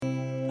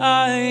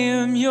I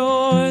am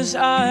yours,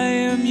 I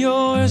am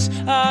yours,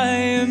 I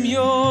am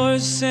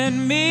yours.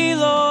 Send me,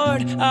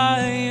 Lord, I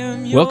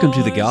am yours. Welcome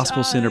to the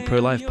Gospel Center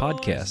Pro-Life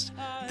Podcast.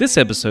 This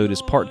episode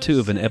is part 2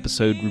 of an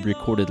episode we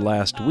recorded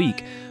last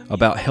week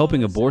about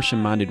helping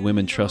abortion-minded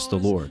women trust the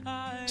Lord.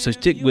 So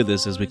stick with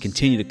us as we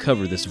continue to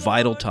cover this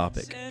vital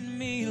topic. Send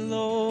me,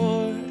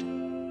 Lord.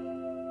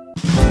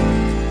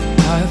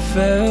 I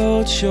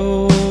felt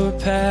your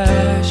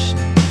passion,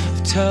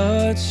 I've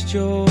touched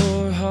your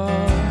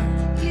heart.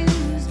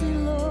 Use me,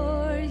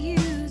 Lord,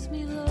 use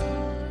me,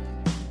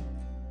 Lord.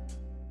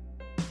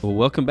 Well,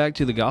 welcome back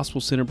to the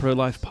Gospel Center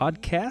Pro-Life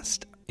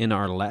Podcast. In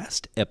our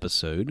last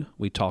episode,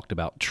 we talked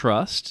about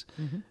trust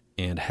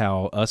and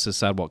how us as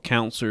sidewalk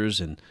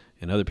counselors and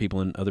other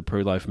people in other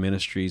pro-life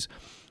ministries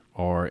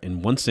are,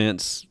 in one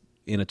sense,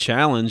 in a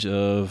challenge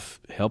of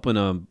helping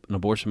an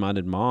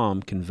abortion-minded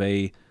mom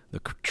convey the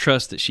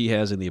trust that she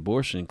has in the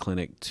abortion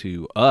clinic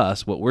to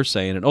us, what we're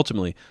saying, and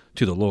ultimately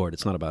to the Lord.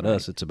 It's not about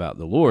us, it's about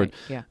the Lord.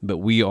 Right, yeah. But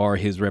we are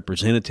His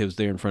representatives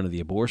there in front of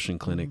the abortion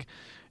clinic.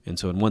 And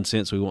so in one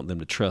sense, we want them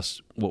to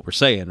trust what we're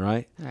saying,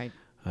 right? Right.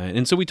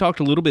 And so we talked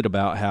a little bit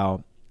about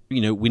how, we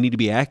need to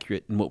be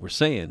accurate in what we're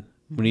saying.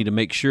 We need to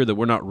make sure that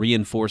we're not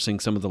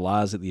reinforcing some of the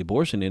lies that the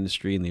abortion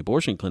industry and the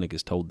abortion clinic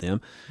has told them,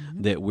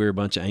 that we're a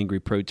bunch of angry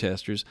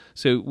protesters.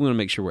 So we want to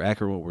make sure we're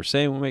accurate in what we're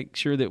saying. We want to make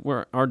sure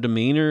that our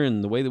demeanor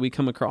and the way that we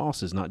come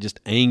across is not just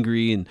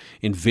angry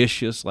and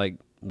vicious like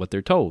what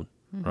they're told,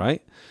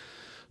 right?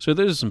 So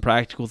those are some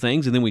practical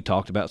things. And then we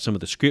talked about some of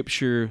the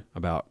scripture,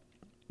 about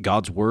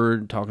God's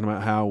word, talking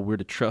about how we're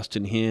to trust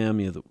in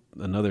Him.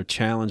 Another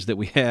challenge that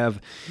we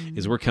have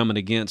is we're coming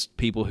against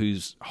people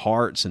whose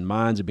hearts and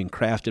minds have been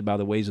crafted by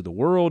the ways of the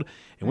world,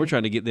 and we're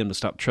trying to get them to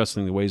stop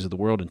trusting the ways of the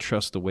world and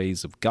trust the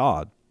ways of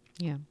God.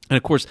 Yeah. And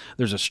of course,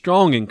 there's a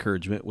strong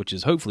encouragement, which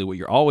is hopefully what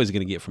you're always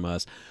going to get from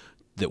us,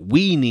 that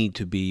we need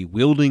to be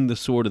wielding the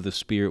sword of the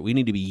Spirit. We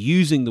need to be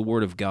using the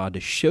Word of God to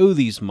show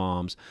these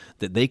moms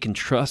that they can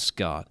trust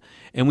God.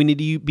 And we need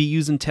to be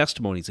using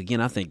testimonies. Again,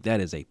 I think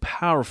that is a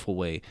powerful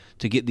way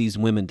to get these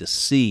women to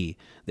see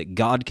that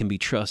God can be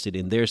trusted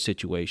in their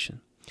situation.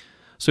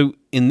 So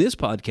in this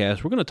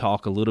podcast, we're going to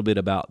talk a little bit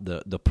about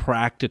the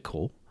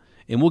practical,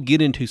 and we'll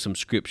get into some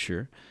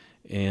scripture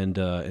and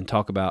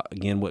talk about,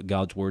 again, what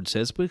God's Word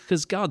says,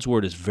 because God's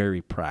Word is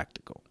very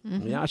practical.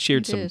 I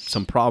shared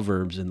some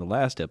proverbs in the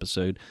last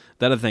episode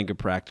that I think are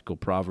practical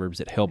proverbs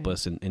that help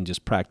us in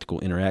just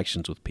practical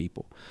interactions with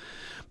people.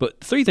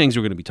 But 3 things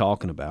we're going to be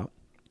talking about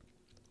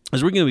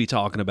is we're going to be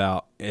talking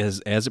about,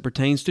 as it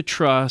pertains to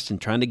trust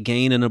and trying to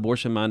gain an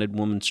abortion-minded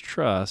woman's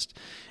trust,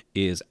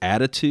 is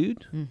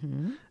attitude,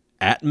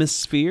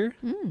 atmosphere,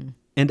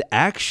 and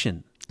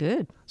action.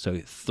 Good.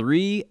 So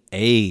 3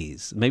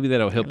 A's. Maybe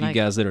that'll help you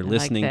guys that are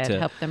listening that. to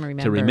Help them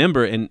to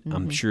remember. And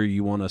I'm sure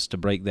you want us to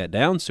break that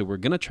down, so we're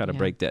going to try to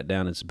break that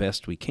down as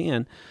best we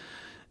can.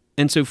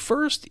 And so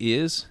first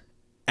is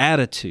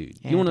attitude.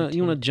 You want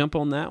to jump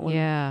on that one?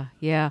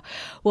 Yeah.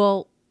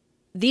 Well,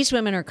 these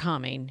women are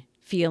coming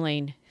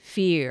feeling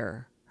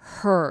fear,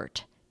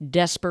 hurt,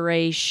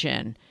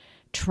 desperation,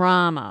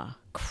 trauma,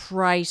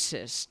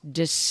 crisis,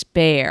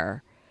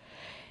 despair,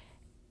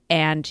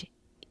 and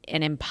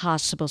an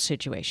impossible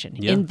situation.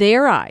 Yeah. In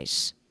their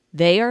eyes,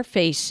 they are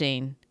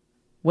facing,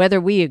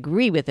 whether we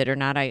agree with it or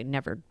not, I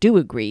never do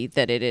agree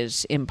that it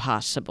is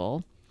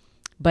impossible,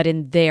 but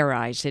in their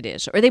eyes it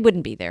is, or they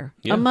wouldn't be there.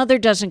 Yeah. A mother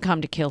doesn't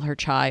come to kill her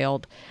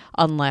child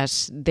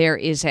unless there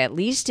is, at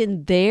least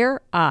in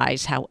their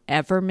eyes,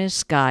 however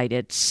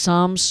misguided,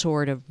 some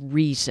sort of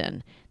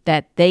reason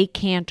that they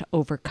can't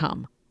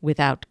overcome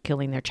without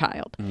killing their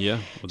child. Yeah,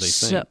 what they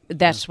So think.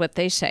 that's what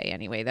they say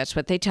anyway. That's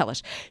what they tell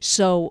us.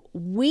 So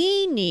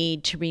we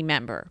need to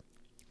remember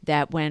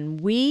that when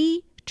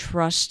we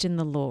trust in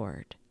the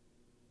Lord,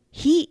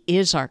 He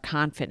is our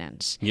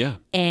confidence. Yeah.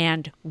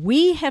 And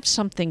we have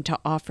something to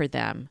offer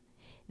them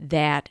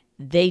that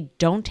they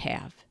don't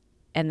have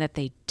and that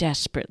they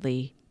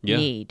desperately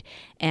need.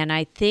 And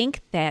I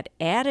think that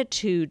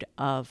attitude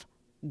of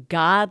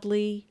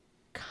godly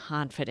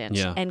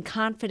confidence and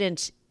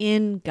confidence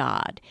in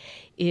God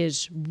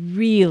is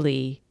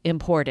really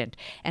important.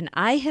 And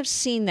I have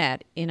seen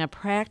that in a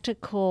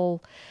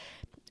practical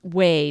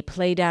way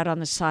played out on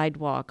the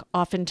sidewalk,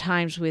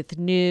 oftentimes with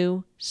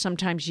new,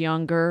 sometimes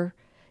younger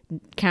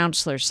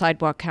counselors,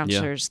 sidewalk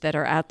counselors that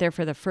are out there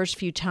for the first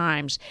few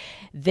times.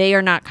 They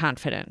are not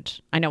confident.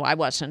 I know I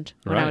wasn't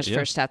when I was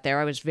first out there.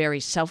 I was very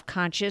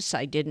self-conscious.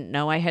 I didn't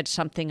know I had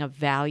something of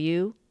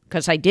value,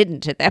 because I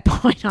didn't at that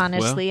point,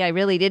 honestly. Well, I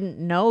really didn't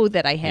know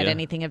that I had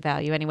anything of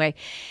value anyway.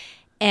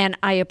 And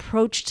I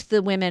approached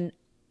the women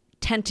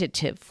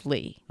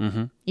tentatively,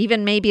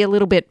 even maybe a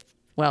little bit,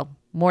 well,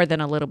 more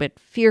than a little bit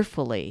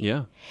fearfully.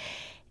 Yeah.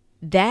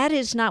 That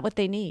is not what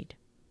they need.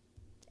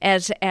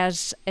 As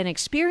an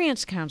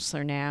experienced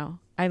counselor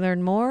now, I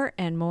learn more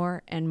and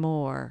more and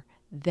more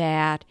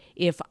that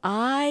if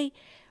I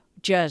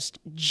just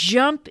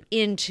jump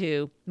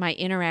into my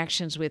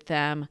interactions with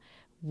them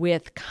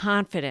with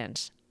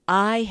confidence,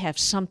 I have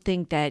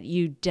something that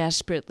you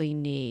desperately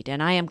need.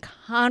 And I am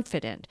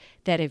confident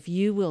that if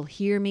you will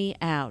hear me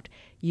out,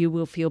 you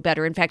will feel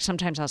better. In fact,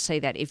 sometimes I'll say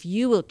that. If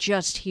you will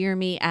just hear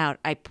me out,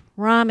 I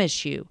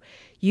promise you,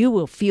 you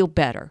will feel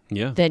better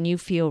than you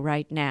feel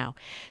right now.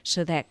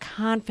 So that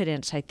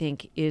confidence, I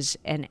think, is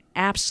an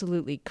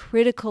absolutely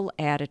critical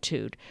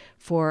attitude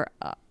for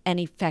an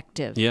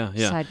effective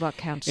sidewalk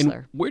counselor.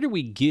 And where do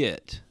we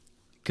get,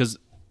 because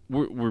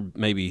we're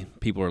maybe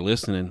people are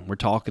listening, we're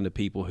talking to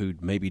people who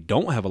maybe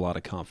don't have a lot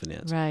of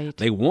confidence. Right.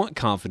 They want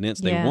confidence.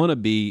 They want to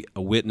be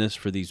a witness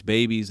for these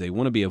babies. They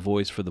want to be a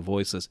voice for the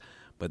voiceless.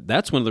 But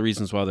that's one of the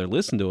reasons why they're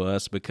listening to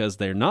us, because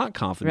they're not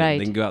confident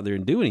they can go out there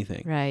and do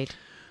anything. Right.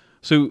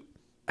 So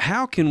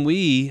how can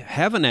we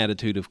have an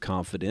attitude of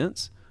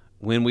confidence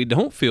when we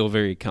don't feel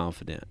very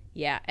confident?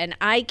 Yeah, and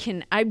I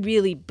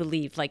really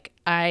believe, like,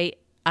 I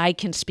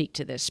can speak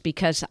to this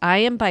because I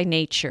am by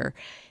nature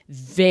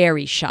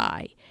very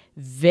shy,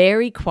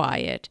 very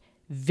quiet,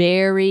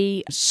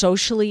 very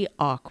socially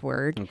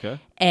awkward,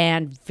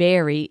 and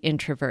very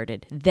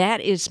introverted.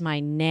 That is my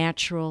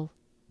natural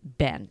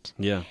bent.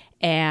 Yeah.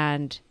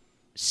 And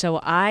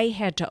so I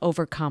had to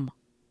overcome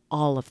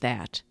all of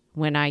that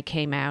when I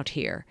came out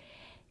here.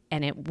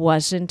 And it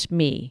wasn't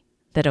me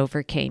that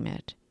overcame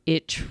it.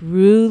 It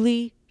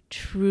truly,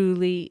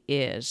 truly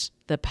is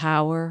the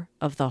power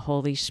of the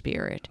Holy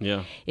Spirit.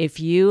 Yeah.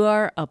 If you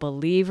are a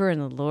believer in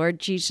the Lord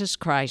Jesus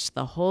Christ,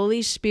 the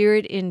Holy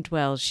Spirit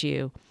indwells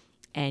you,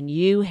 and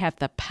you have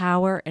the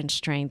power and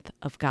strength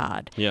of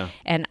God. Yeah.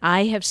 And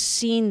I have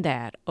seen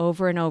that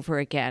over and over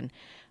again.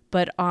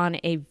 But on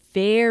a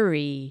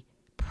very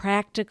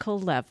practical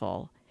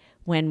level,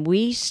 when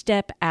we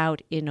step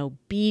out in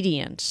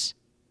obedience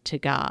to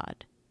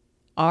God,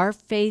 our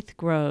faith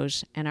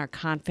grows and our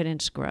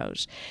confidence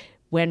grows.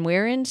 When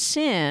we're in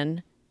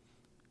sin,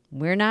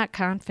 we're not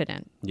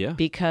confident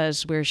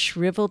because we're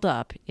shriveled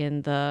up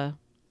in the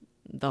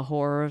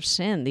horror of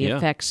sin, the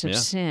effects of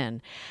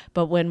sin.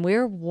 But when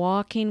we're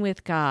walking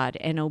with God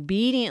and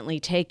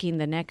obediently taking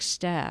the next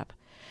step,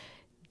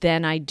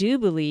 then I do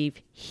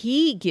believe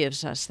He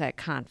gives us that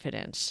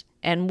confidence.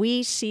 And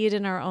we see it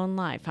in our own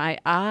life.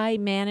 I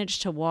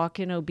managed to walk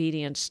in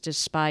obedience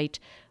despite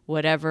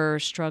whatever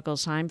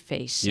struggles I'm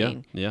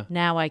facing.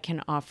 Now I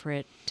can offer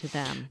it to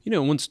them. You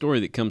know, one story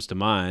that comes to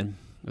mind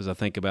as I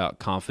think about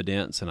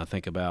confidence and I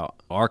think about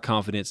our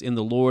confidence in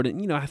the Lord.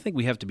 And, you know, I think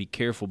we have to be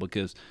careful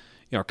because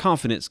our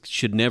confidence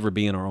should never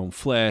be in our own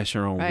flesh,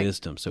 our own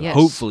wisdom. So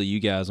hopefully you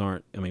guys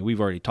aren't, I mean,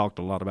 we've already talked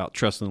a lot about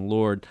trusting the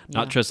Lord,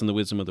 not trusting the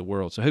wisdom of the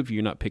world. So hopefully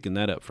you're not picking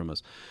that up from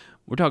us.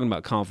 We're talking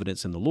about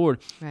confidence in the Lord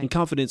and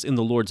confidence in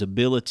the Lord's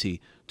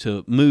ability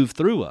to move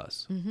through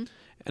us. Mm-hmm.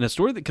 And a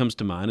story that comes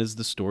to mind is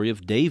the story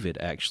of David,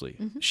 actually.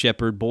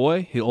 Shepherd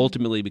boy who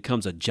ultimately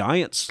becomes a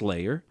giant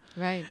slayer.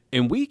 Right.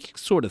 And we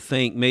sort of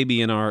think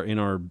maybe in our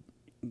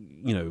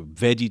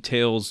Veggie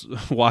Tales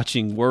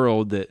watching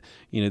world that,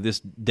 this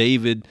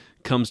David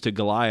comes to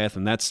Goliath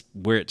and that's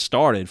where it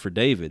started for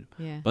David.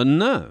 Yeah. But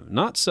no,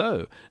 not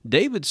so.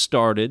 David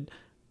started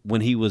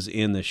when he was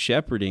in the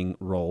shepherding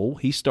role.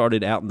 He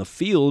started out in the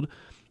field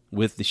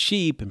with the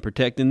sheep and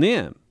protecting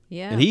them.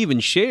 Yeah. And he even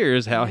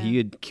shares how he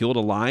had killed a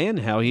lion,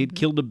 how he had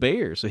killed a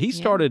bear. So he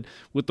started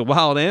with the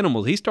wild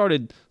animals. He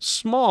started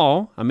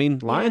small. I mean,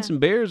 lions and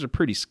bears are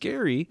pretty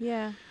scary.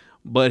 Yeah.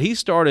 But he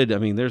started,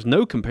 there's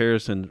no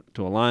comparison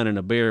to a lion and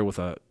a bear with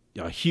a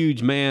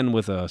huge man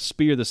with a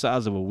spear the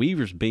size of a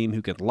weaver's beam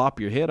who could lop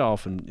your head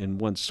off in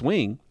one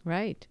swing.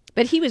 Right.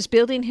 But he was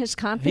building his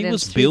confidence He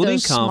was through building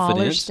those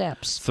confidence smaller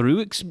steps. through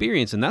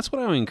experience. And that's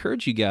what I would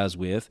encourage you guys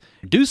with.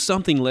 Do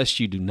something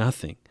lest you do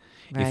nothing.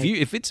 Right.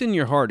 If it's in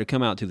your heart to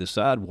come out to the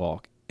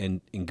sidewalk and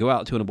go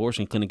out to an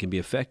abortion clinic and be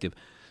effective,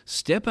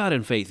 step out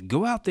in faith.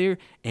 Go out there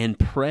and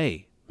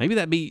pray. Maybe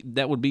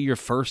that would be your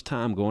first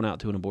time going out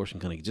to an abortion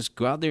clinic. Just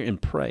go out there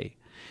and pray.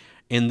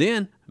 And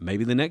then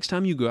maybe the next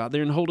time you go out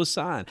there and hold a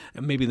sign.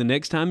 And maybe the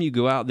next time you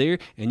go out there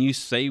and you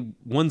say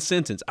one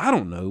sentence. I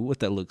don't know what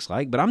that looks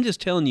like, but I'm just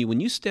telling you, when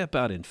you step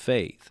out in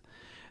faith,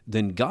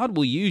 then God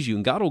will use you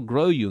and God will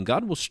grow you and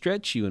God will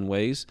stretch you in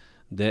ways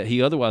that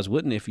He otherwise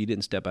wouldn't if you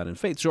didn't step out in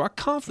faith. So our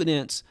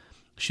confidence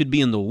should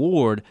be in the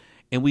Lord,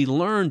 and we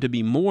learn to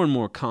be more and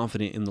more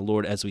confident in the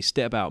Lord as we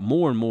step out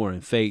more and more in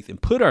faith and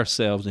put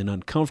ourselves in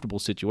uncomfortable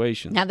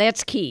situations. Now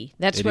that's key.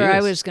 That's where I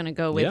was going to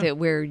go with it,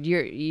 where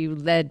you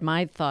led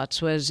my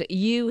thoughts was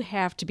you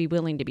have to be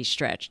willing to be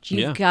stretched.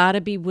 You've got to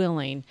be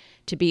willing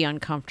to be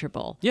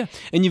uncomfortable. Yeah,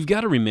 and you've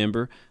got to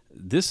remember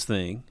this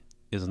thing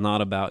is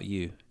not about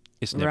you.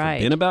 It's never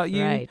been about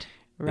you.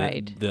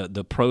 Right.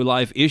 The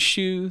pro-life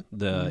issue,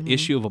 the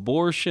issue of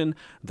abortion,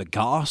 the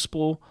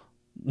gospel,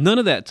 none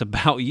of that's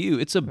about you.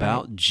 It's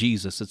about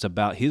Jesus. It's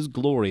about His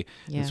glory.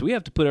 Yeah. And so we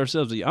have to put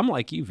ourselves, I'm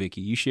like you, Vicki.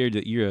 You shared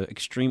that you're an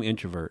extreme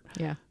introvert.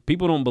 Yeah.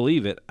 People don't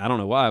believe it. I don't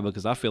know why,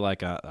 because I feel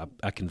like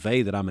I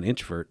convey that I'm an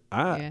introvert.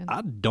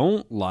 I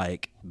don't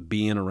like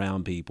being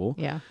around people.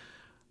 Yeah.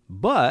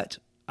 But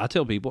I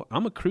tell people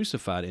I'm a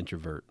crucified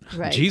introvert.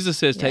 Right. Jesus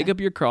says, take Yeah. up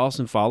your cross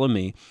and follow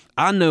me.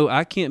 I know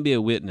I can't be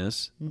a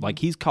witness like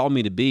he's called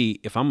me to be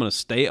if I'm going to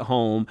stay at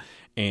home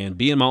and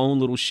be in my own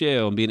little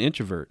shell and be an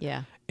introvert.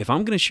 Yeah. If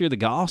I'm going to share the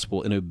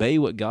gospel and obey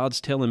what God's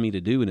telling me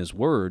to do in his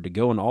word, to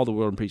go into all the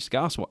world and preach the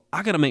gospel,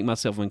 I got to make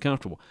myself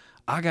uncomfortable.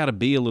 I got to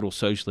be a little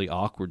socially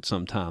awkward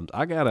sometimes.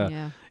 I got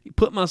to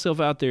put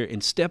myself out there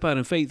and step out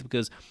in faith,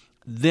 because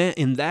then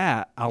in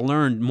that I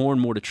learned more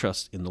and more to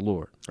trust in the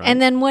Lord. Right?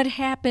 And then what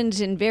happens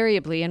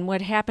invariably, and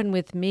what happened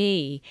with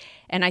me,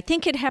 and I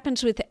think it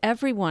happens with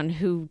everyone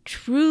who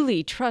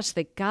truly trusts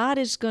that God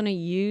is going to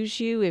use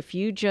you if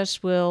you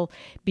just will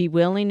be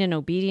willing and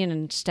obedient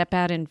and step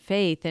out in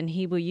faith, and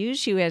he will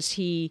use you as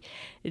he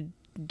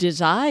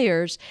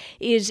desires,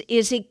 is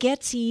it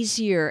gets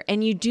easier,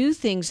 and you do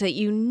things that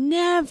you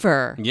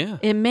never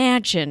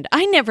imagined.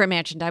 I never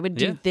imagined I would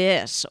do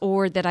this,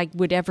 or that I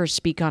would ever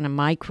speak on a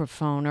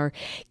microphone, or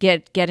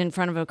get in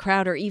front of a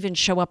crowd, or even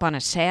show up on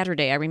a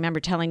Saturday. I remember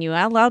telling you,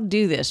 I'll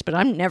do this, but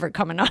I'm never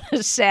coming on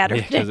a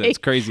Saturday. Because it's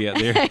crazy out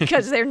there.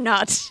 Because they're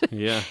nuts.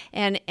 Yeah.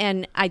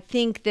 And I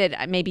think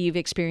that maybe you've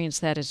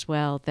experienced that as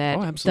well, that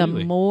the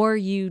absolutely. more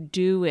you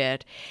do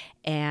it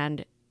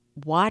and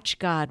watch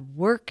God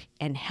work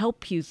and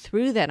help you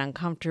through that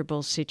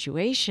uncomfortable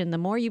situation, the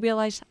more you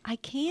realize, I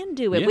can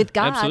do it with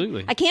God.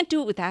 Absolutely. I can't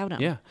do it without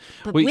him. Yeah.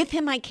 But Well, with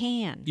him, I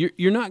can.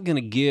 You're not going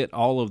to get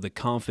all of the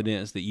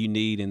confidence that you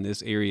need in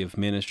this area of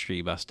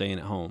ministry by staying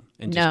at home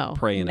and just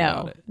praying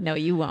about it. No,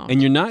 you won't.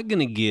 And you're not going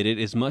to get it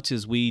as much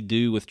as we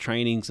do with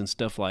trainings and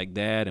stuff like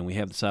that, and we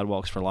have the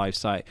Sidewalks for Life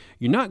site.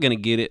 You're not going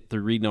to get it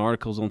through reading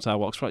articles on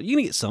Sidewalks for Life. You're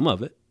going to get some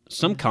of it,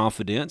 some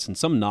confidence and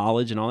some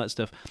knowledge and all that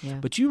stuff. Yeah.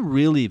 But you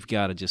really have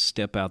got to just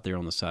step out there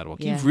on the sidewalk.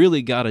 Yeah. You've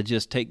really got to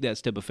just take that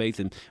step of faith,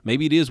 and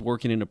maybe it is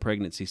working in a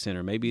pregnancy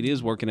center. Maybe it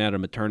is working at a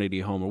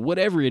maternity home, or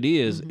whatever it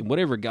is,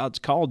 whatever God's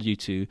called you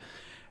to.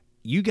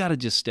 You got to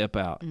just step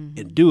out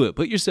and do it.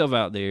 Put yourself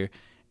out there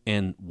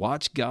and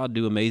watch God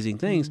do amazing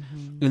things.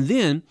 And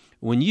then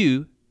when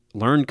you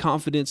learn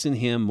confidence in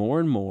him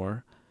more and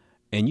more,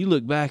 and you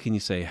look back and you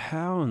say,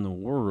 how in the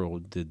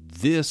world did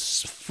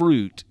this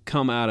fruit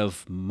come out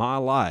of my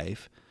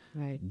life?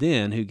 Right.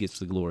 Then who gets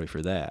the glory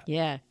for that?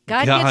 Yeah.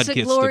 God gets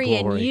the glory,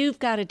 and you've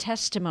got a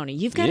testimony.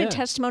 You've got a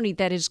testimony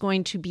that is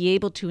going to be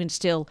able to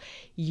instill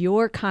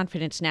your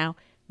confidence now,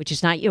 which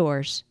is not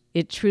yours.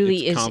 It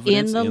truly It's is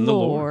confidence in the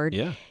Lord.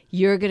 Yeah.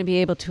 You're going to be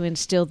able to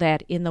instill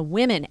that in the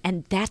women,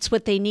 and that's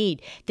what they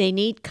need. They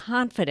need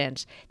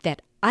confidence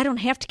that I don't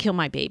have to kill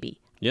my baby.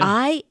 Yeah.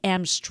 I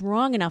am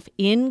strong enough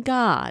in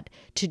God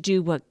to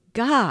do what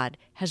God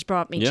has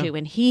brought me to,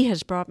 and he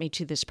has brought me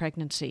to this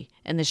pregnancy,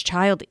 and this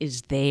child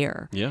is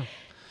there. Yeah.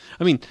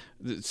 I mean,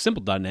 the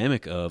simple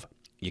dynamic of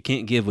you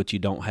can't give what you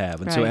don't have.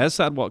 And so Right. as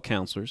sidewalk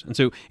counselors, and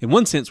so in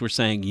one sense we're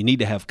saying you need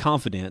to have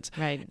confidence.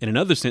 Right. In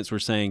another sense we're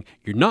saying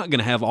you're not going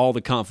to have all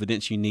the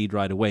confidence you need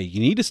right away. You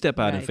need to step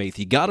out in Right. faith.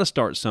 You got to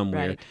start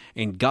somewhere, Right.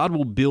 and God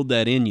will build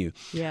that in you.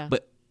 Yeah.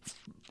 But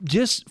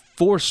just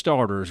for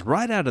starters,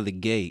 right out of the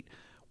gate,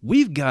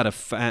 we've got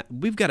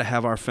to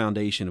have our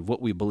foundation of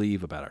what we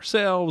believe about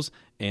ourselves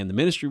and the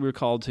ministry we're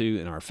called to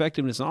and our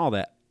effectiveness and all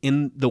that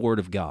in the Word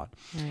of God.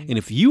 Right. And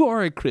if you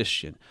are a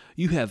Christian,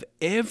 you have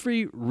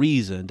every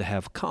reason to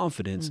have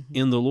confidence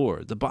in the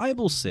Lord. The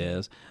Bible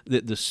says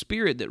that the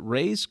Spirit that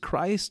raised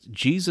Christ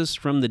Jesus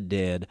from the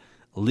dead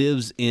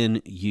lives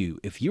in you.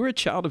 If you're a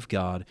child of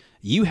God,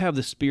 you have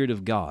the Spirit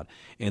of God.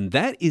 And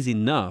that is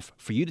enough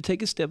for you to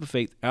take a step of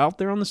faith out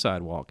there on the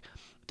sidewalk,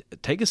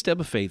 take a step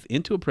of faith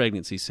into a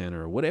pregnancy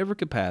center or whatever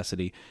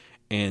capacity,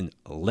 and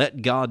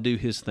let God do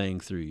his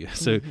thing through you.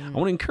 So I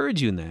want to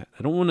encourage you in that.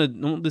 I don't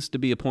want this to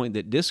be a point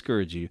that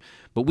discourages you,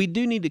 but we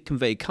do need to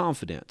convey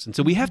confidence. And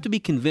so we have to be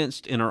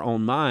convinced in our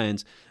own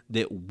minds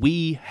that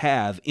we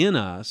have in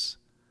us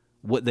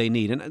what they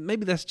need. And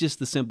maybe that's just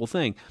the simple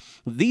thing.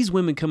 These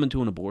women come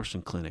into an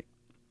abortion clinic,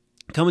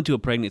 come into a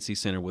pregnancy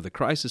center with a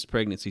crisis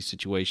pregnancy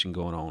situation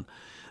going on.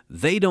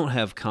 They don't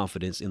have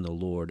confidence in the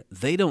Lord.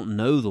 They don't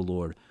know the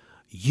Lord.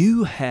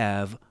 You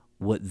have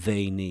what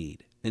they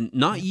need. And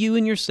not you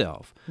and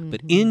yourself, but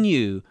in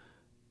you,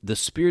 the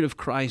Spirit of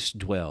Christ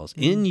dwells.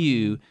 In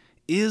you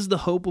is the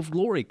hope of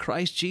glory.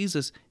 Christ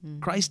Jesus,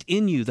 Christ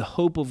in you, the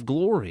hope of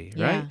glory,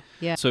 right?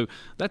 Yeah. So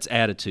that's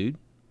attitude.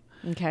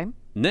 Okay.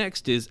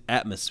 Next is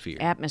atmosphere.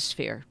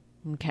 Atmosphere.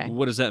 Okay.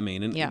 What does that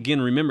mean? And Yeah. again,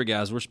 remember,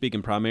 guys, we're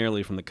speaking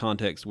primarily from the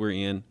context we're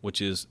in,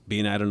 which is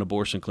being at an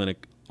abortion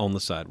clinic on the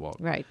sidewalk.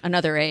 Right.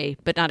 Another A,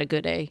 but not a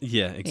good A.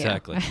 Yeah,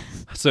 exactly.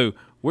 So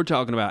we're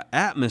talking about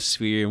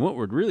atmosphere, and what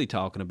we're really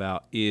talking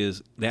about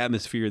is the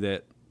atmosphere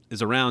that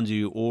is around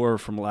you, or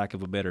from lack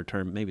of a better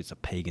term, maybe it's a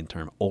pagan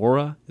term.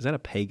 Aura? Is that a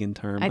pagan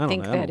term? I don't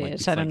think know. that like is.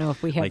 these I don't know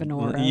if we have an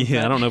aura,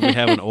 Yeah, but- I don't know if we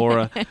have an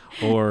aura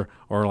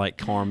or like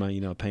karma,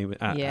 pain.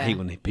 I Yeah, hate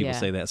when people yeah.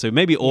 say that. So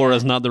maybe aura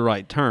is Yeah. not the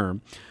right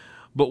term.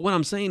 But what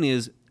I'm saying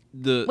is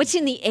What's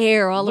in the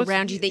air all What's-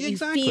 around you that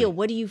exactly. you feel?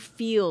 What do you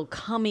feel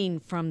coming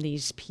from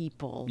these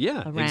people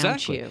Yeah, around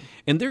exactly. you?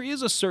 And there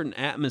is a certain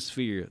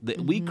atmosphere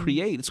that we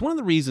create. It's one of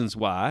the reasons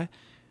why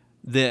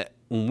that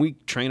when we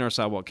train our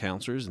sidewalk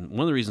counselors, and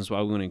one of the reasons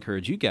why we want to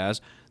encourage you guys,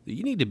 that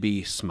you need to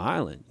be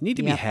smiling. You need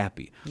to be Yep.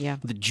 happy. Yeah.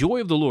 The joy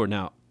of the Lord.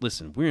 Now,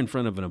 listen, we're in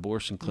front of an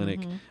abortion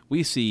clinic.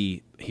 We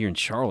see here in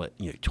Charlotte,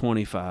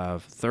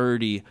 25,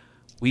 30.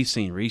 We've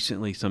seen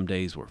recently some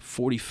days where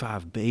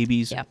 45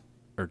 babies Yep.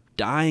 are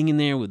dying in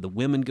there with the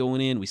women going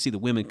in. We see the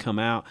women come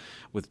out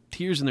with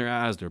tears in their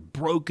eyes. They're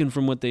broken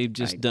from what they've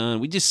just done.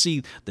 We just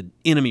see the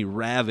enemy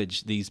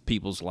ravage these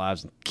people's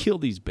lives and kill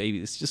these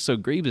babies. It's just so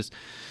grievous.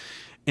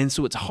 And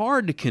so it's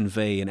hard to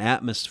convey an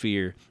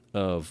atmosphere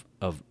of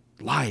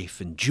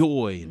life and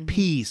joy and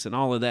peace and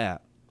all of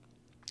that.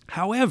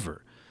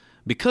 However,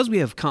 because we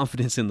have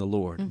confidence in the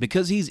Lord,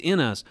 because He's in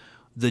us,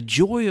 the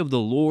joy of the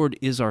Lord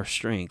is our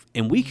strength.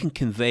 And we can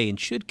convey and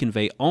should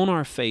convey on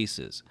our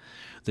faces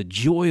the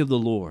joy of the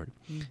Lord,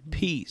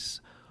 peace,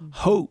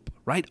 hope,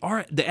 right?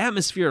 The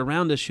atmosphere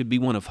around us should be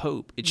one of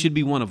hope. It should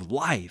be one of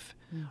life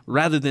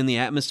rather than the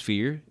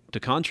atmosphere, to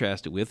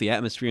contrast it with the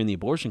atmosphere in the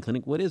abortion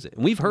clinic. What is it?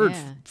 And we've heard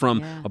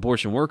from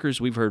abortion workers.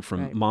 We've heard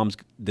from moms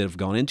that have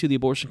gone into the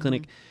abortion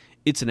clinic.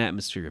 It's an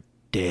atmosphere of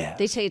death.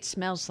 They say it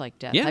smells like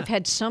death. Yeah. I've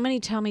had so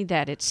many tell me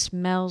that it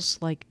smells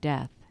like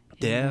death. in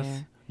Death,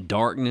 there.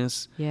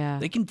 darkness. Yeah.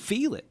 They can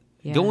feel it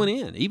Yeah. going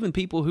in. Even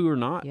people who are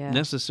not Yeah.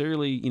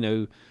 necessarily,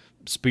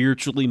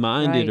 spiritually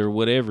minded Right. or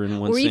whatever in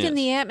one Or sense. even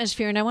the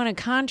atmosphere. And I want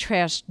to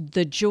contrast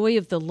the joy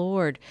of the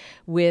Lord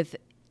with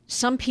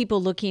some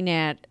people looking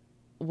at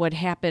what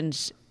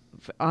happens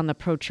on the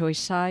pro-choice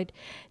side.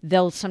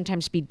 They'll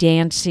sometimes be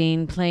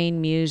dancing,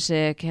 playing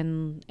music,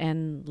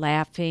 and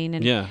laughing.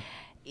 And Yeah.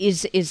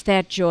 is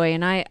that joy?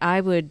 And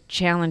I would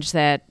challenge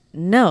that.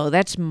 No,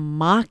 that's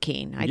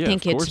mocking. I Yeah,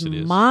 think of it's course it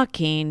is.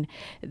 mocking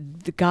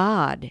the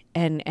God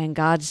and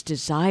God's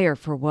desire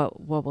for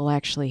what will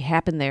actually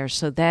happen there.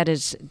 So that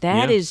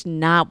is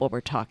not what we're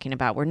talking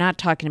about. We're not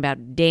talking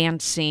about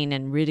dancing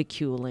and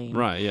ridiculing.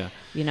 Right, yeah.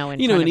 In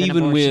front and of an even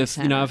abortion with,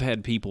 center. I've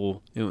had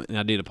people, and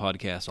I did a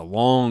podcast a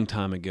long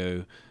time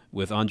ago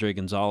with Andre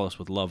Gonzalez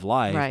with Love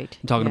Life, Right,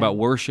 talking yeah. about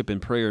worship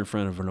and prayer in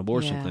front of an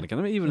abortion Yeah, clinic. And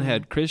I even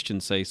had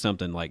Christians say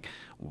something like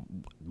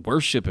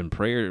worship and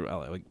prayer,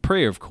 like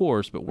prayer, of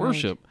course, but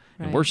worship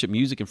and right. worship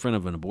music in front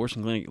of an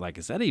abortion clinic, like,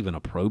 is that even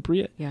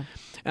appropriate? Yeah.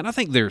 And I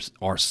think there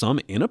are some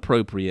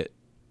inappropriate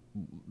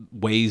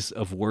ways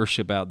of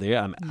worship out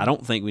there. I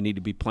don't think we need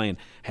to be playing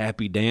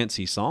happy,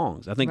 dancey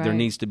songs. I think there Right.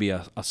 needs to be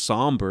a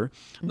somber,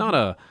 not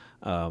a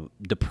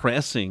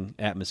depressing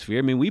atmosphere.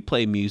 I mean, we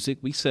play music.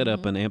 We set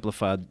up an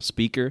amplified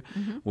speaker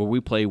where we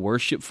play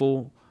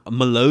worshipful,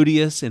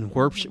 melodious and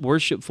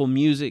worshipful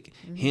music,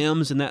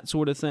 hymns and that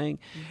sort of thing.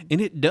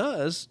 And it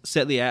does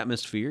set the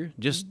atmosphere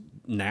just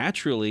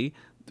naturally,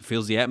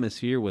 fills the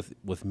atmosphere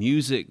with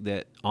music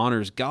that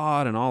honors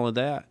God and all of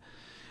that.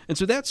 And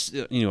so that's,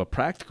 a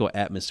practical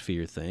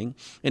atmosphere thing.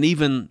 And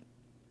even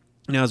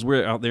now, as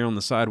we're out there on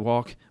the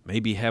sidewalk,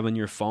 maybe having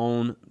your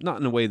phone, not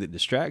in a way that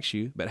distracts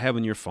you, but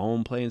having your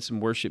phone playing some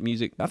worship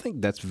music, I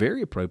think that's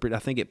very appropriate. I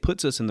think it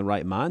puts us in the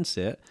right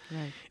mindset.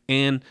 Right.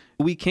 And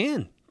we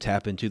can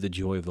tap into the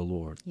joy of the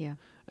Lord. Yeah.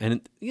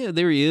 And,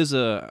 there is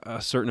a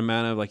certain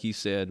amount of, like you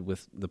said,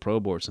 with the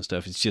pro-aborts and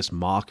stuff, it's just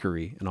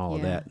mockery and all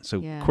of Yeah, that.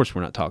 So, yeah. of course,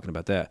 we're not talking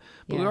about that.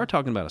 But we Yeah. are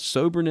talking about a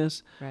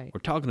soberness. Right. We're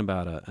talking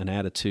about an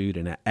attitude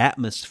and an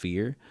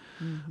atmosphere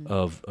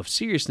of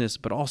seriousness,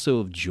 but also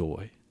of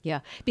joy.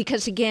 Yeah.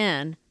 Because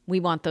again, we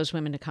want those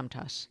women to come to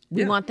us.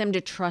 We Yeah. want them to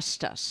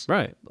trust us.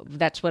 Right.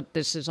 That's what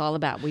this is all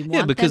about. We want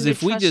Yeah, because them if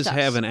to we trust just us.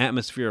 have an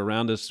atmosphere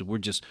around us, we're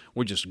just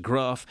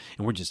gruff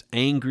and we're just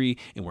angry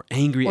and we're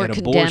angry Or at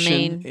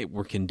abortion. condemning.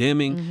 We're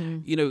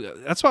condemning.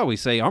 That's why we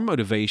say our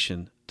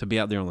motivation to be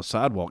out there on the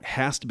sidewalk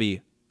has to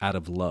be out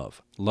of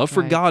love. Love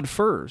for Right. God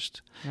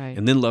first, Right.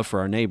 and then love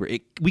for our neighbor.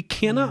 We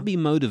cannot be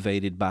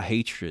motivated by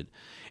hatred.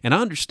 And I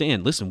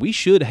understand, listen, we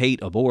should hate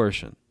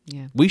abortion.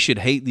 Yeah. We should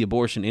hate the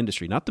abortion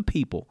industry, not the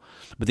people,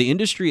 but the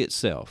industry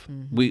itself.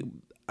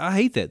 I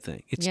hate that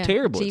thing. It's Yeah,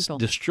 terrible. it's It's evil.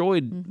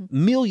 destroyed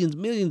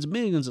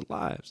millions of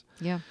lives.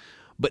 Yeah.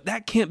 But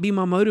that can't be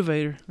my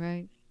motivator.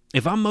 Right.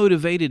 If I'm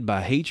motivated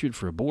by hatred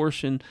for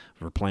abortion,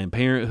 for Planned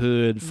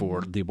Parenthood,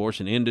 for the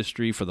abortion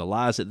industry, for the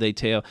lies that they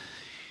tell,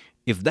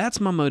 if that's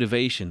my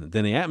motivation,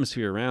 then the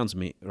atmosphere around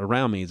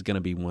me is going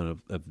to be one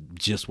of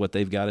just what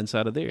they've got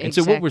inside of there. And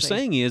so what we're Exactly.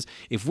 saying is,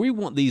 if we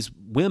want these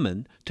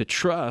women to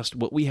trust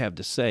what we have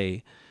to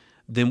say,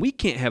 then we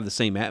can't have the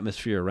same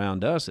atmosphere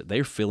around us that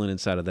they're feeling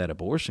inside of that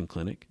abortion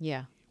clinic.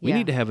 Yeah. We yeah.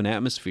 need to have an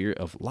atmosphere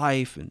of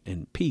life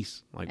and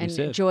peace, like we and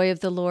said. joy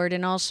of the Lord.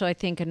 And also, I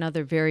think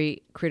another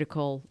very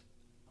critical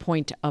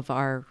point of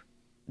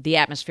the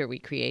atmosphere we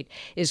create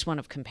is one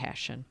of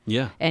compassion.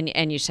 Yeah.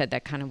 And you said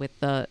that kind of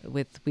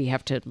with we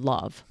have to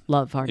love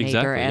our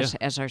neighbor Exactly,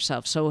 as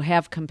ourselves. So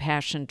have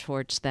compassion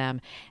towards them,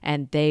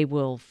 and they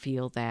will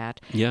feel that.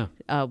 Yeah.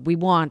 We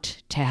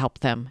want to help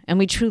them, and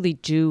we truly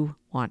do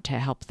want to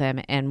help them,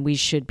 and we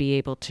should be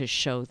able to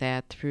show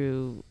that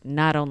through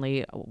not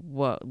only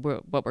what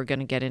we're going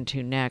to get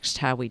into next,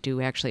 how we do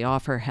actually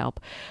offer help,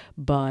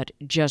 but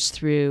just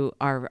through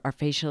our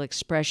facial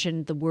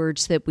expression, the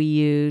words that we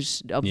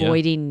use,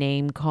 avoiding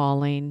name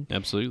calling.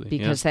 Absolutely.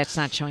 Because that's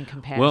not showing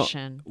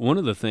compassion. Well, one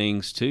of the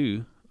things,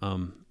 too,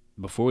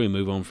 before we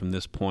move on from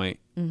this point,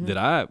 that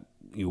I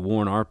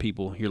warn our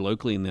people here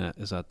locally and then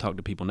as I talk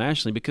to people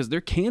nationally, because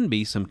there can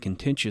be some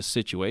contentious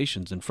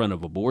situations in front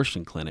of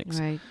abortion clinics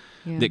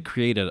that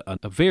create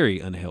a very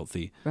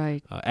unhealthy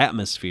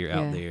atmosphere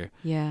out there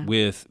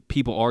with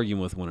people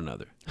arguing with one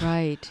another.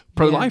 Right.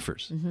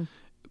 Pro-lifers,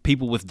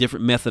 people with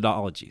different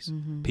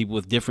methodologies, people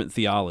with different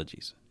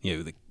theologies.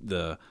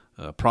 The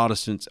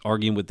Protestants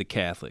arguing with the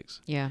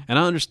Catholics. Yeah. And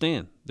I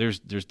understand there's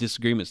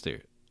disagreements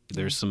there.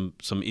 There's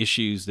some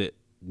issues that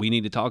we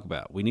need to talk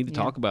about. We need to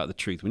talk about the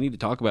truth. We need to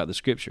talk about the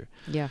Scripture.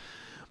 Yeah.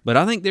 But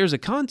I think there's a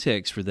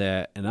context for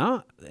that.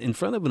 And in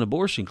front of an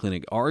abortion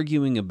clinic,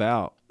 arguing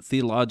about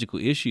theological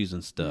issues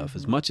and stuff,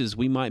 as much as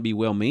we might be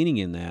well-meaning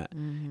in that,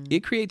 it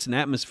creates an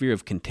atmosphere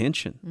of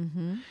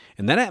contention.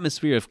 And that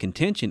atmosphere of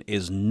contention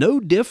is no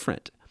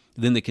different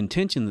than the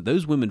contention that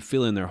those women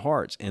feel in their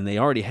hearts and they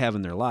already have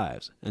in their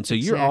lives. And so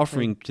you're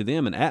offering to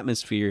them an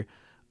atmosphere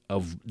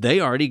of they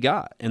already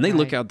got. And they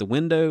look out the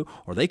window,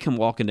 or they come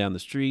walking down the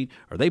street,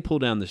 or they pull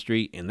down the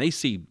street and they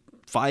see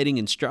fighting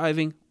and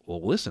striving.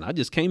 Well, listen, I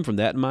just came from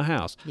that in my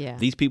house. Yeah.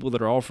 These people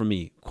that are offering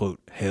me,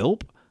 quote,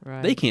 help,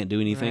 they can't do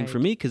anything for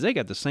me because they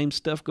got the same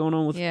stuff going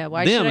on with them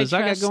as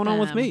I got going on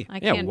with me.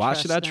 Why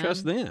should I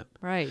trust them?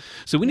 Right.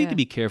 So we need to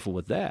be careful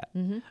with that.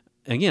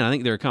 Again, I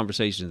think there are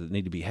conversations that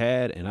need to be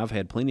had, and I've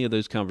had plenty of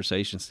those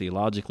conversations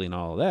theologically and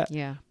all of that.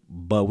 Yeah.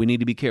 But we need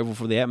to be careful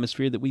for the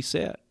atmosphere that we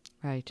set.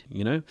 Right.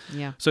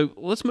 Yeah. So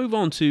let's move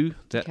on to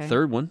that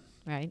third one.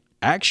 Right.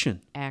 Action.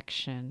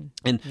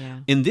 And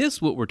in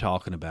this, what we're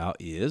talking about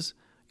is,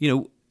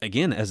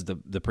 again, as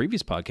the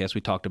previous podcast, we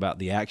talked about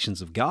the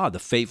actions of God, the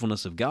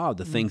faithfulness of God,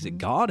 the things that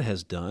God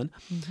has done,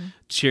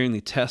 sharing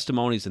the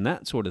testimonies and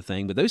that sort of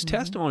thing. But those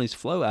testimonies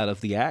flow out of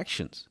the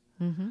actions,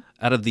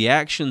 out of the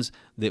actions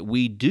that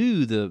we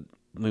do.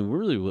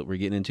 Really what we're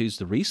getting into is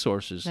the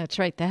resources. That's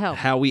right, the help.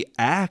 How we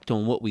act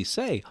on what we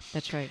say.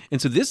 That's right.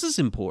 And so this is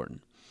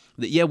important,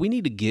 that, we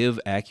need to give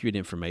accurate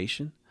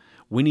information.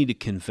 We need to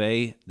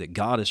convey that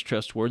God is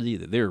trustworthy,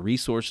 that there are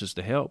resources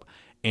to help,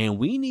 and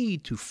we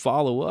need to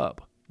follow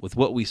up with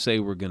what we say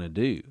we're going to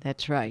do.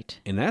 That's right.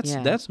 And that's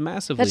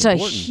massively important.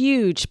 That's a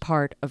huge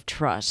part of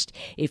trust.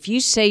 If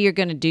you say you're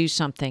going to do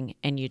something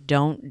and you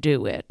don't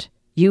do it,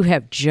 you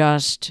have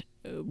just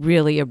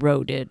really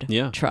eroded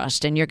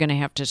trust, and you're going to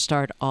have to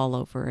start all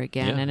over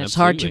again, and it's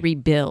hard to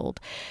rebuild.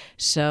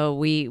 So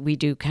we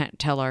do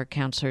tell our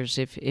counselors,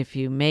 if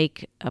you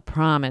make a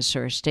promise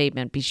or a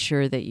statement, be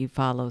sure that you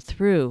follow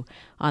through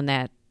on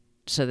that,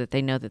 so that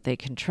they know that they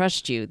can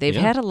trust you. They've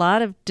had a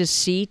lot of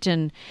deceit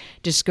and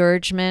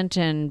discouragement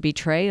and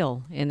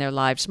betrayal in their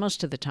lives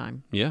most of the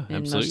time. Yeah, and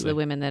absolutely. most of the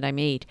women that I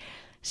meet.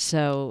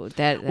 So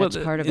that's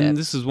part of it. And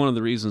this is one of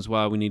the reasons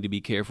why we need to be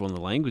careful in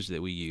the language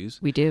that we use.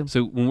 We do.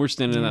 So when we're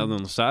standing out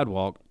on the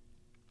sidewalk,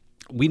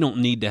 we don't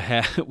need to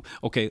have...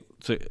 Okay,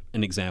 so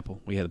an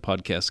example. We had a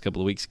podcast a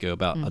couple of weeks ago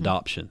about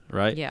adoption,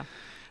 right? Yeah.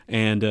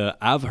 And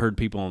I've heard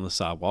people on the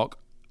sidewalk,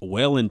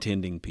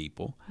 well-intending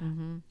people,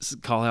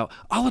 call out,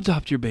 "I'll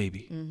adopt your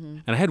baby."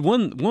 And I had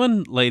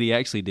one lady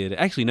actually did it.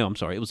 Actually, no, I'm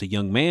sorry. It was a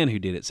young man who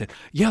did it. Said,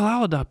 "Yeah,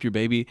 I'll adopt your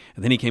baby."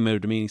 And then he came over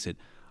to me and he said,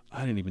 "I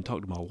didn't even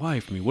talk to my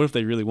wife. What if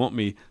they really want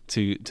me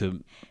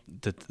to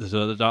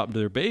adopt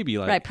their baby?"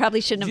 Like, right,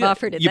 probably shouldn't have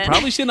offered it then. You then.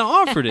 probably shouldn't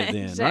have offered it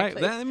then,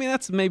 Exactly. right?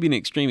 That's maybe an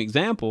extreme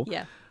example.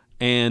 Yeah.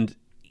 And,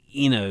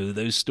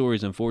 those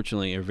stories,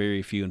 unfortunately, are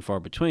very few and far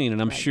between.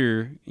 And I'm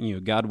sure,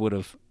 God would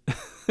have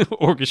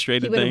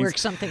orchestrated things. He would have worked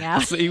something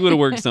out. He would have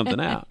worked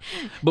something out.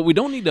 But we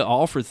don't need to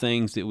offer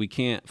things that we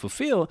can't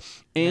fulfill.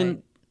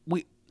 And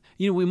we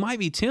might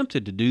be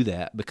tempted to do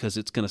that because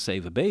it's going to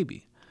save a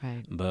baby.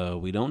 Right.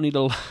 But we don't need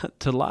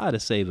to lie to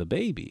save a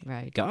baby.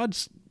 Right.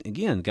 God's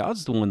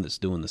the one that's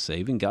doing the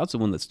saving. God's the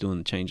one that's doing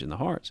the change in the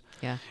hearts.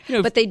 Yeah.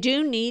 But they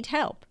do need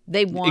help.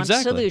 They want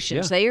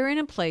solutions. Yeah. They are in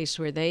a place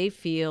where they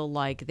feel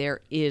like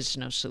there is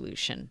no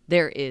solution.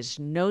 There is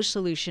no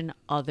solution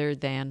other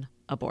than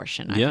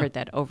abortion. I've heard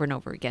that over and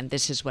over again.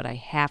 This is what I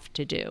have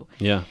to do.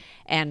 Yeah.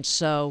 And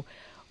so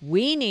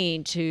we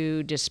need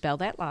to dispel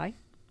that lie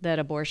that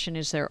abortion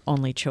is their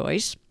only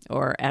choice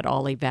or at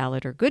all a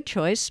valid or good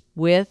choice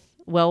with,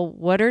 well,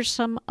 what are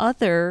some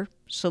other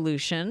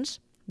solutions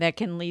that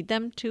can lead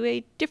them to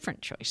a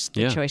different choice,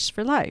 the choice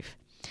for life?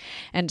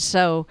 And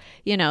so,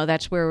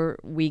 that's where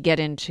we get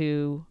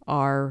into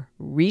our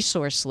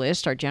resource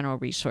list, our general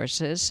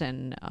resources,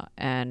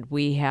 and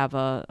we have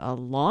a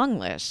long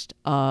list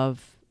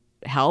of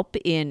help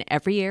in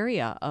every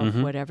area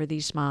of whatever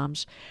these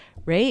moms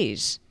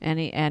raise,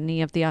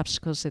 any of the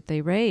obstacles that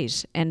they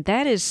raise. And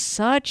that is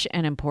such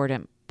an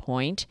important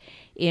point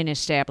in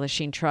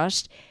establishing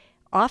trust.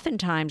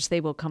 Oftentimes they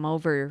will come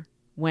over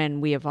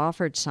when we have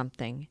offered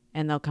something,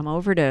 and they'll come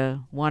over to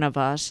one of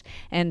us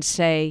and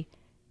say,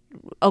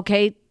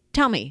 "Okay,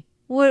 tell me,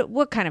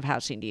 what kind of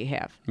housing do you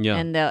have? Yeah.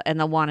 And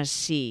they'll want to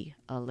see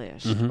a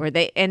list, or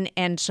they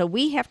and so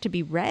we have to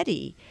be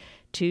ready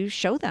to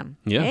show them.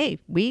 Yeah. Hey,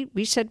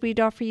 we said we'd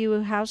offer you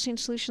a housing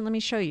solution. Let me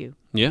show you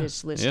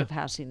this list Yeah. of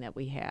housing that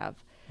we have.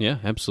 Yeah,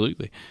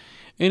 absolutely.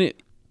 And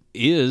it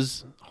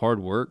is hard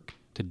work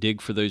to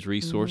dig for those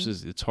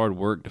resources. It's hard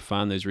work to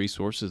find those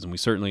resources, and we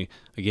certainly,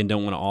 again,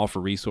 don't want to offer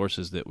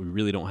resources that we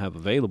really don't have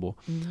available.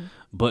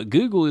 But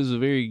Google is a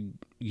very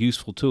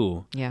useful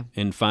tool Yeah.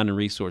 in finding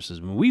resources.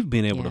 I mean, we've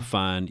been able Yeah. to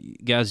find,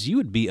 guys, you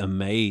would be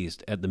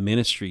amazed at the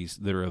ministries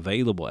that are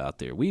available out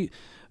there.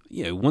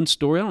 One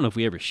story, I don't know if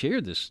we ever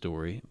shared this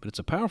story, but it's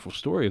a powerful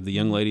story of the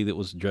young lady that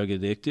was drug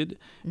addicted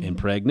and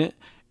pregnant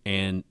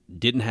and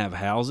didn't have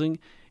housing.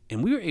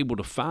 And we were able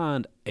to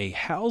find a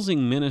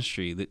housing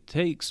ministry that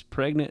takes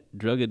pregnant,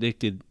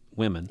 drug-addicted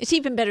women. It's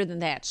even better than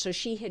that. So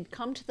she had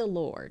come to the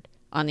Lord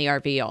on the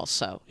RV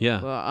also.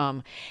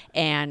 Yeah.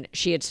 And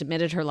she had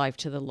submitted her life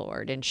to the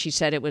Lord, and she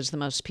said it was the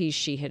most peace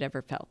she had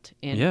ever felt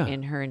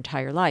in her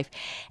entire life.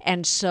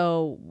 And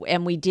so,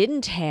 and we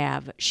didn't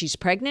have, she's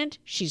pregnant.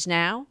 She's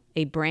now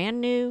a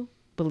brand new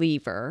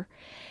believer.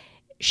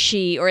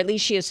 Or at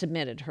least she has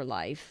submitted her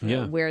life,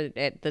 where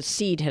the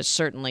seed has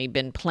certainly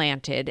been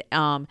planted.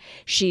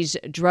 She's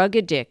drug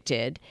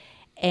addicted,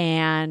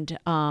 and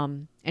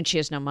she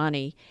has no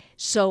money.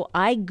 So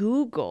I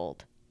Googled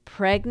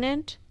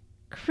pregnant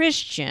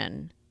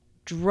Christian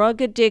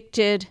drug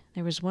addicted.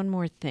 There was one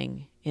more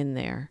thing in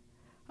there.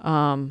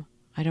 I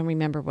don't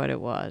remember what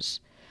it was,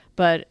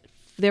 but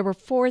there were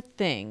 4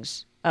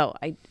 things.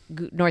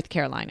 North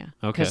Carolina,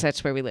 because Okay.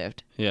 that's where we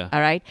lived. Yeah. All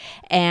right,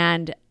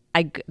 and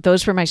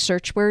those were my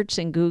search words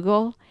in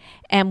Google,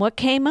 and what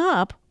came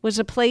up was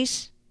a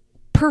place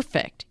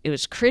perfect. It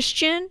was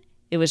Christian.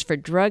 It was for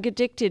drug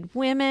addicted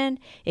women.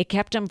 It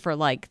kept them for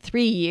like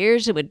 3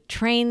 years. It would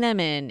train them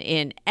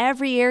in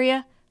every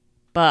area,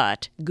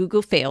 but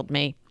Google failed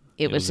me.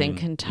 It was in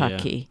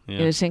Kentucky. yeah.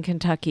 It was in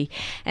Kentucky,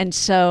 and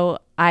so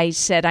I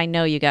said, I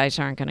know you guys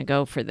aren't going to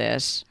go for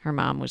this. Her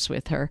mom was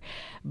with her,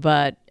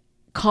 but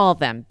call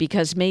them,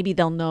 because maybe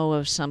they'll know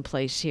of some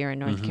place here in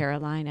North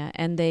Carolina.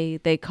 And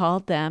they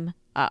called them.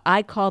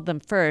 I called them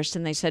first,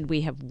 and they said,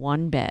 we have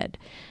 1 bed.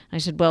 I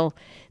said, well,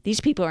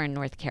 these people are in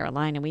North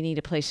Carolina. We need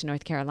a place in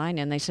North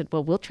Carolina. And they said,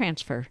 well, we'll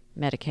transfer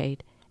Medicaid.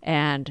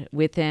 And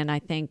within, I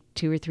think,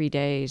 2 or 3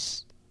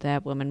 days,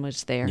 that woman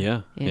was there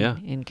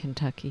in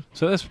Kentucky.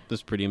 So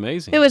that's pretty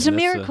amazing. It was And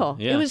a that's, miracle.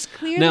 It was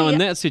clearly Now, in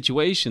that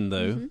situation,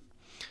 though,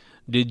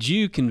 did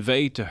you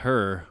convey to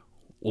her,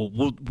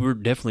 well, we're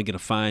definitely going to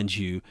find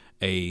you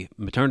a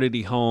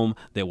maternity home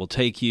that will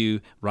take you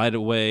right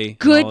away?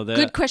 And all of that?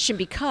 Good question,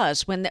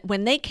 because when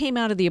they came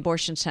out of the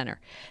abortion center,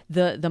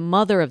 the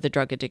mother of the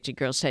drug addicted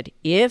girl said,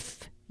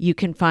 if you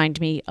can find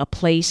me a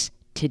place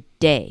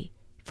today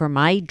for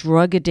my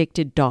drug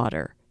addicted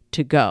daughter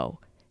to go,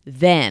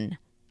 then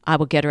I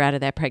will get her out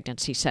of that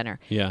pregnancy center.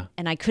 Yeah.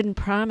 And I couldn't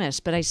promise,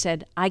 but I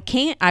said, I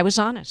can't. I was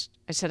honest.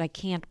 I said, I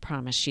can't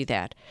promise you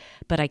that,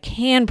 but I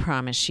can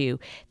promise you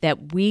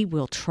that we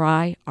will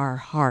try our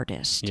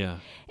hardest. Yeah.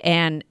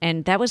 And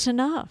that was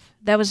enough.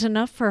 That was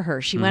enough for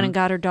her. She went and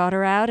got her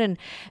daughter out, and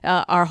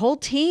our whole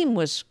team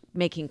was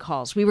making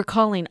calls. We were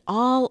calling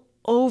all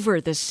over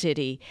the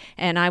city,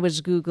 and I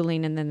was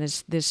Googling, and then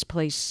this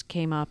place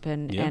came up,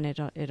 and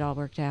it all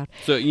worked out.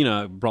 So,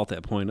 I brought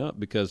that point up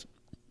because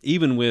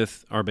even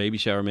with our baby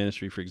shower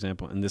ministry, for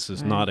example, and this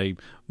is not a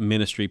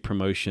ministry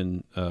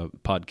promotion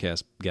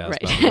podcast, guys,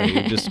 by the way,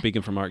 we're just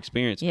speaking from our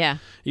experience. Yeah.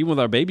 Even with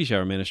our baby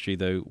shower ministry,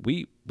 though,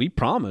 we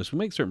promise, we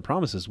make certain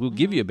promises. We'll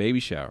give you a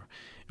baby shower,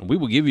 and we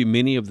will give you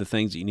many of the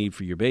things that you need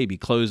for your baby,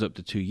 close up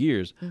to 2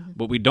 years.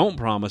 But we don't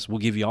promise we'll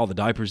give you all the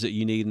diapers that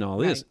you need and all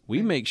this.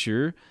 We make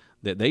sure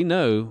that they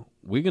know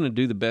we're going to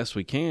do the best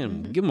we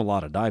can. We give them a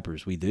lot of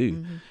diapers. We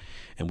do.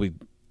 And we've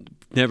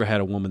never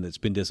had a woman that's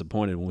been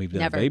disappointed when we've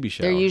done a baby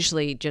shower. They're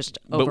usually just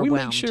overwhelmed. But we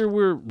make sure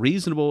we're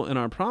reasonable in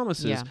our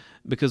promises,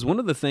 because one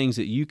of the things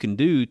that you can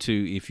do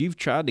if you've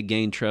tried to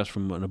gain trust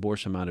from an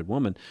abortion-minded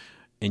woman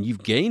and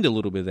you've gained a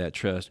little bit of that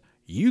trust,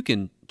 you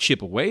can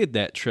chip away at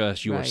that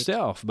trust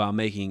yourself by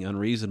making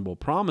unreasonable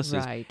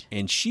promises. Right.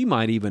 And she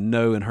might even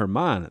know in her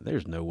mind,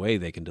 there's no way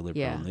they can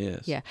deliver on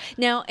this. Yeah.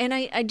 Now, and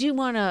I do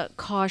want to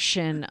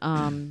caution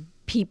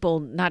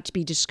people not to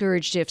be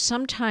discouraged if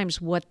sometimes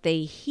what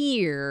they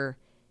hear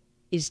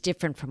is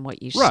different from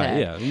what you said. Right,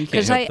 yeah. You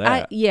can't help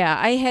that.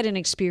 I had an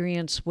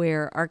experience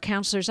where our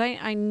counselors,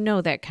 I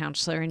know that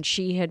counselor, and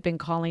she had been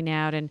calling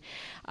out, and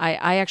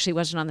I actually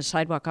wasn't on the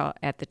sidewalk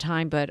at the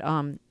time, but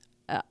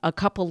a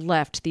couple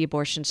left the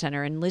abortion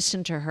center and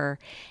listened to her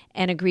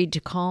and agreed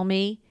to call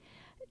me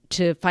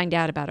to find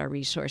out about our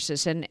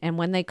resources. And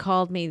when they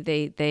called me,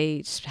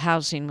 they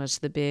housing was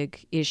the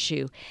big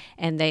issue,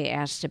 and they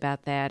asked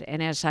about that.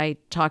 And as I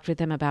talked with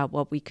them about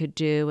what we could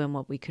do and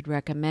what we could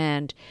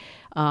recommend,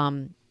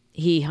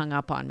 he hung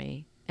up on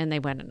me, and they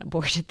went and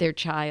aborted their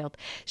child.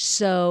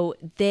 So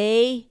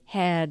they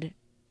had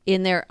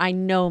I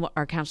know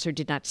our counselor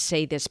did not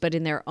say this, but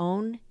in their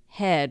own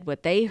head,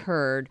 what they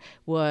heard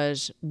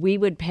was we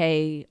would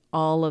pay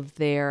all of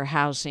their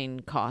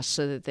housing costs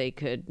so that they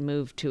could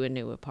move to a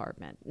new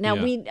apartment. Now,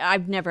 Yeah.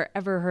 I've never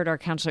ever heard our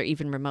counselor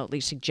even remotely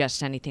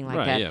suggest anything like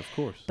Right, that. yeah, of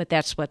course. But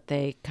that's what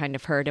they kind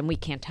of heard, and we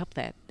can't help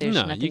that. There's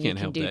No, nothing you can't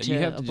can help do that. to You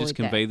have to just avoid that.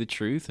 convey the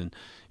truth, and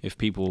if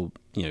people,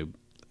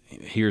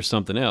 hear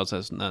something else,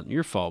 that's not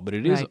your fault. But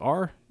it is Right.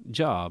 our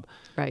job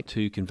Right.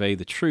 to convey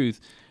the truth,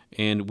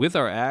 and with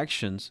our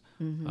actions,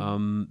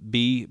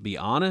 be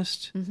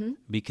honest,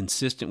 be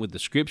consistent with the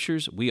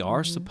Scriptures. We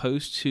are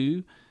supposed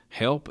to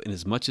help in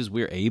as much as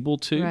we're able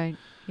to. Right.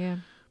 Yeah.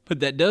 But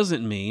that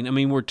doesn't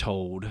mean, we're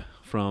told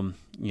from,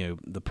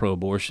 the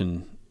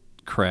pro-abortion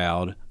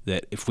crowd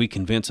that if we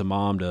convince a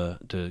mom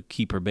to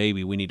keep her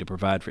baby, we need to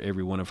provide for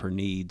every one of her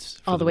needs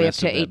for All the way up rest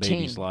to of that 18.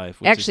 baby's life.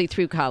 which Actually, is,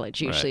 through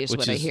college usually right, is which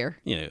what I hear.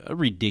 A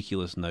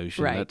ridiculous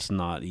notion. Right. That's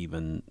not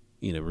even,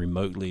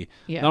 remotely.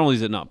 Yeah. Not only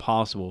is it not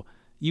possible,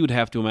 you would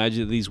have to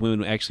imagine that these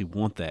women actually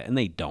want that, and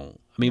they don't.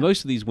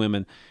 Most of these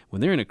women,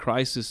 when they're in a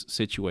crisis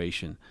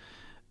situation,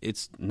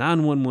 it's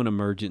 911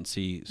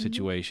 emergency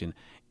situation,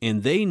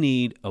 and they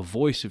need a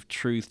voice of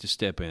truth to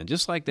step in.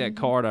 Just like that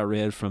card I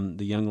read from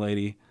the young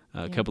lady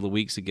a couple of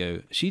weeks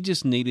ago. She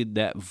just needed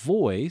that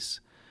voice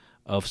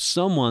of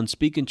someone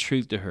speaking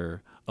truth to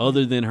her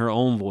other than her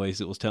own voice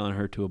that was telling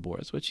her to abort.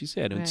 That's what she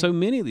said. And Right. so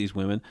many of these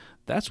women,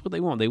 that's what they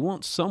want. They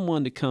want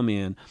someone to come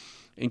in,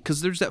 and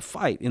because there's that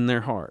fight in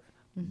their heart.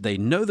 They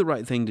know the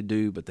right thing to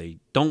do, but they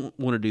don't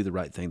want to do the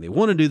right thing. They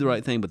want to do the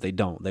right thing, but they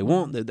don't. They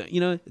want,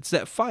 it's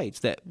that fight, it's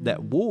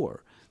that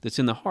war that's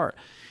in the heart.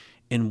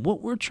 And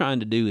what we're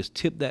trying to do is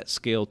tip that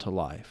scale to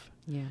life.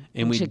 Yeah.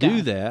 And we to do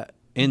God. that,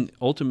 and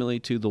ultimately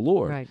to the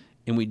Lord. Right.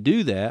 And we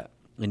do that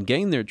and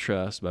gain their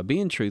trust by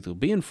being truthful,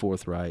 being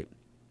forthright,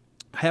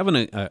 having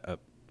a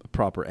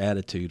proper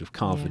attitude of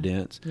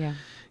confidence, Yeah.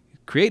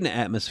 creating an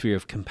atmosphere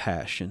of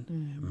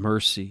compassion,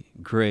 mercy,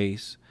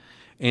 grace,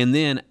 and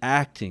then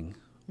acting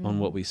on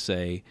what we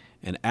say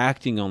and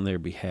acting on their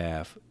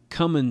behalf,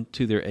 coming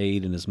to their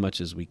aid in as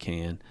much as we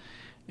can.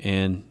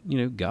 And,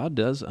 God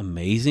does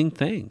amazing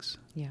things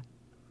Yeah.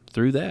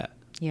 through that.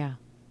 Yeah,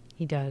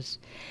 he does.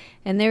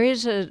 And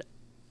there's a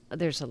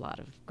lot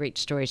of great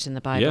stories in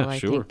the Bible, Yeah, I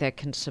sure. think, that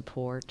can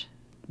support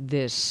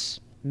this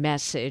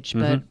message.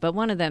 Mm-hmm. But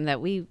one of them that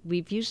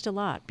we've used a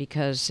lot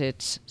because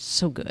it's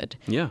so good.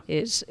 Yeah.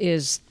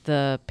 Is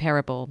the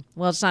parable.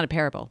 Well, it's not a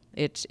parable.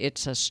 It's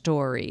a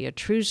story, a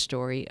true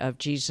story of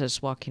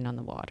Jesus walking on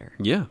the water.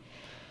 Yeah.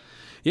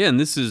 Yeah, and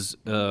this is,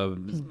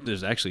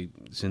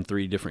 it's in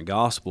 3 different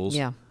Gospels.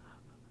 Yeah.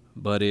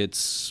 But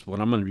it's, what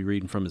I'm going to be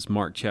reading from is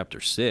Mark chapter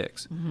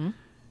 6.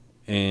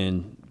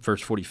 And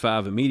verse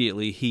 45,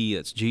 immediately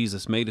that's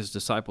Jesus, made his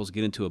disciples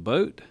get into a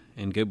boat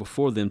and go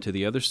before them to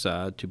the other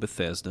side, to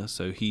Bethesda.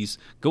 So he's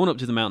going up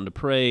to the mountain to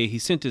pray. He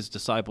sent his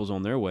disciples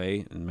on their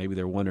way, and maybe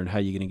they're wondering how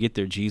you're going to get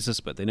there, Jesus,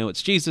 but they know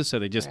it's Jesus, so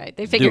they just Right.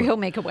 They figure do it. he'll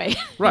make a way.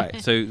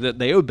 Right, so that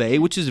they obey,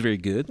 which is very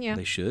good. Yeah.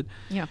 They should.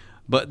 Yeah.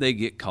 But they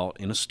get caught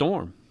in a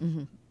storm.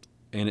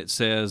 And it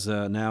says,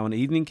 now when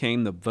evening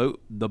came, the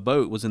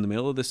boat was in the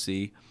middle of the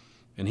sea,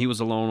 and he was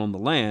alone on the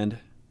land,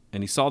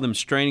 and he saw them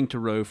straining to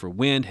row, for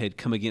wind had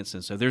come against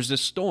them. So there's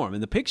this storm.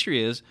 And the picture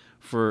is,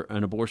 for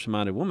an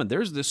abortion-minded woman,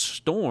 there's this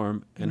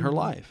storm in her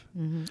life.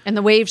 And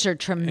the waves are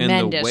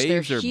tremendous.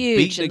 waves They're are huge,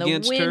 beating and the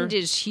against wind her.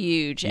 is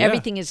huge. Yeah.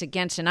 Everything is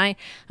against. And I'm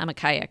a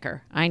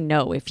kayaker. I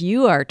know if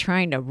you are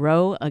trying to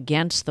row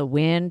against the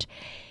wind,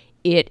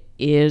 it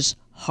is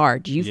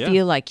hard. You Yeah.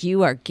 feel like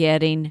you are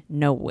getting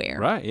nowhere.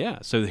 Right, yeah.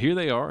 So here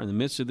they are in the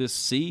midst of this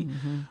sea,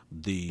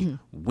 the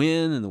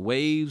wind and the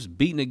waves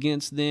beating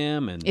against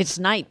them. And It's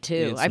night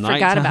too. It's I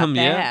forgot about nighttime,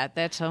 that. yeah.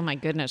 That's, oh my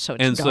goodness. So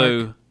it's And dark.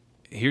 so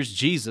here's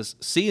Jesus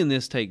seeing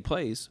this take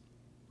place.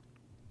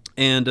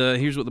 And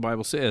here's what the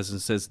Bible says. It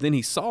says, then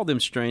he saw them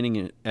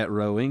straining at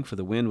rowing, for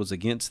the wind was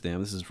against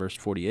them. This is verse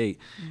 48.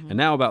 And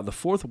now about the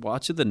 4th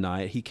watch of the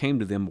night, he came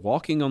to them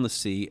walking on the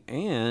sea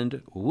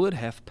and would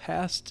have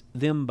passed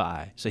them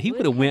by. So he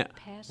would have went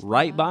passed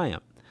right by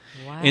them.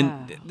 Wow.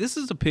 And this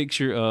is a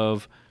picture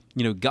of,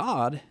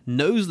 God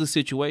knows the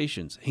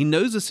situations. He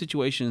knows the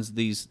situations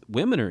these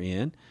women are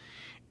in.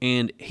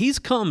 And he's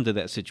come to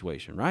that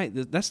situation, right?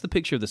 That's the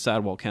picture of the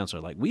sidewalk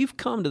counselor. Like, we've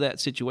come to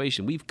that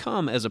situation. We've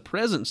come as a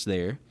presence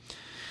there.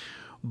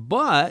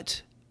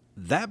 But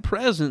that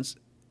presence,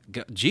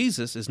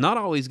 Jesus, is not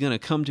always going to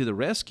come to the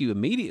rescue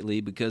immediately,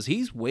 because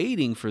he's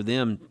waiting for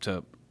them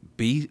to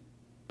be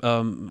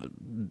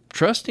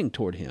trusting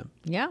toward him.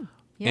 yeah.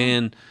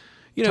 And,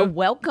 To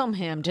welcome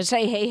him, to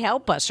say, hey,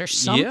 help us or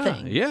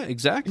something. Yeah,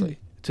 exactly.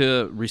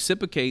 To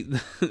reciprocate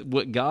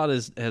what God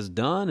has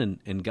done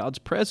and God's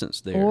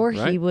presence there. Or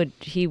right?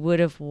 he would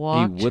have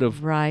walked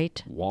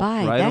right walked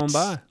by. right on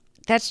by.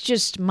 That's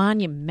just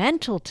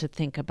monumental to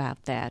think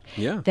about that.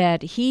 Yeah.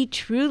 That he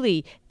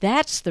truly,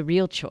 that's the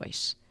real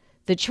choice.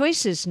 The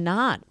choice is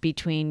not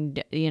between,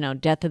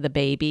 death of the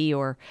baby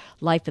or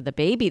life of the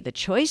baby. The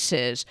choice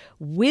is,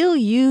 will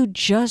you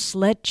just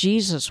let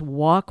Jesus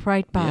walk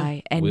right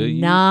by Will and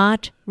you-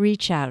 not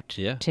reach out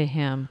Yeah. to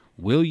him?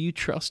 will you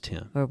trust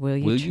him? Or will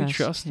you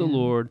trust the him?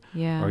 Lord?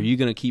 Yeah. Or are you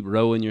going to keep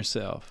rowing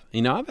yourself?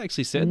 I've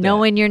actually said that.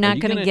 Knowing you're not Are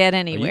you going to get Are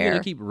anywhere. you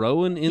going to keep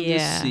rowing in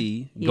this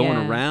sea, going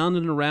Yeah. around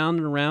and around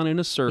and around in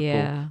a circle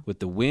Yeah. with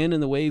the wind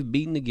and the wave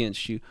beating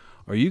against you?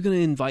 Or are you going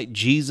to invite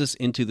Jesus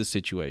into the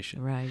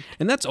situation? Right.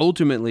 And that's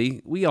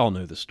ultimately, we all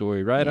know the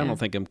story, right? I Yeah. don't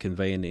think I'm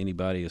conveying to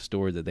anybody a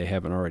story that they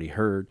haven't already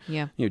heard.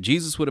 Yeah.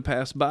 Jesus would have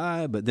passed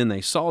by, but then they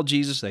saw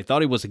Jesus. They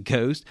thought he was a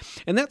ghost.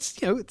 And that's,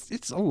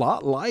 it's a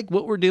lot like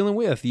what we're dealing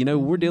with.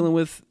 We're dealing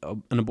with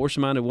an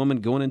abortion-minded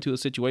woman going into a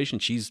situation.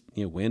 She's,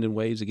 wind and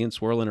waves again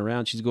swirling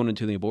around. She's going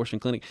into the abortion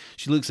clinic.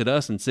 She looks at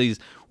us and sees,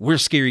 we're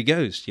scary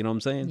ghosts. You know what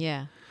I'm saying?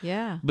 Yeah.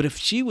 Yeah. But if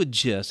she would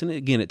just, and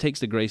again, it takes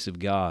the grace of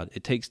God,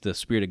 it takes the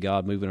Spirit of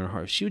God moving in her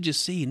heart. If she would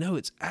just see, no,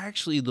 it's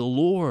actually the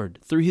Lord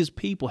through his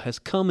people has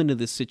come into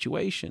this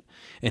situation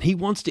and he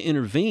wants to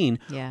intervene.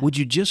 Yeah. Would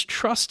you just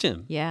trust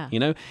him? Yeah.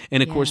 And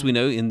of course, Yeah. we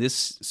know in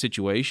this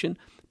situation,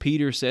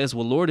 Peter says,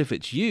 well, Lord, if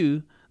it's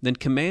you, then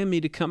command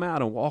me to come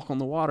out and walk on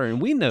the water. And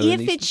we know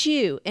if it's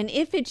you, and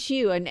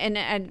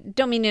I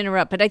don't mean to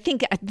interrupt, but I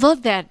think I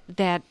love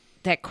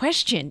that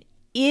question.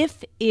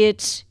 If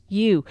it's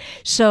you.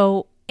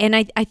 So, and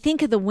I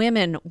think of the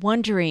women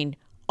wondering,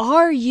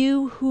 are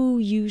you who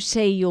you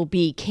say you'll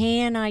be?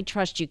 Can I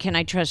trust you? Can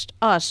I trust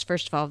us,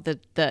 first of all, the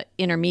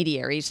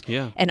intermediaries?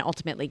 Yeah. And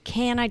ultimately,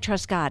 can I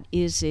trust God?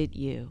 Is it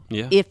you?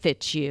 Yeah. If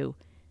it's you.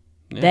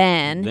 Yeah.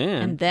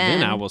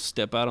 Then I will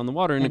step out on the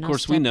water. And of I'll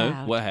course, we step know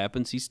out. what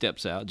happens. He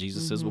steps out.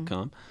 Jesus says, "Will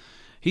come."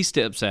 He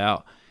steps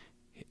out.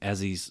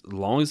 As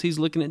long as he's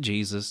looking at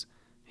Jesus,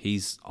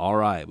 he's all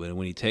right. But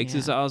when he takes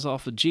his eyes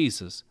off of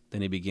Jesus,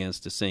 then he begins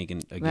to sink.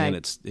 And again,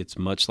 Right. it's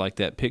much like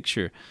that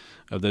picture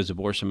of those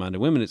abortion-minded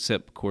women.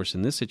 Except, of course,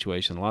 in this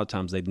situation, a lot of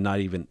times they've not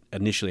even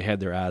initially had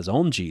their eyes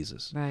on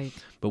Jesus. Right.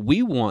 But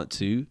we want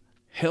to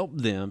help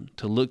them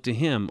to look to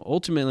him.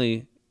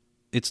 Ultimately,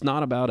 it's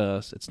not about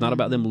us. It's not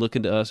about them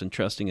looking to us and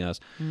trusting us.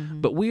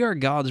 But we are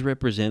God's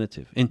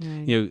representative.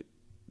 And,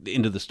 the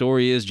end of the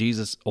story is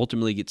Jesus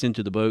ultimately gets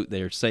into the boat.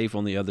 They're safe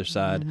on the other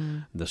side.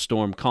 The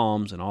storm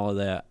calms and all of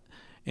that.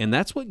 And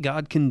that's what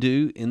God can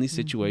do in these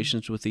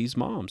situations with these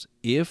moms,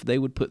 if they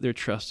would put their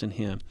trust in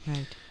him.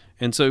 Right.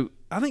 And so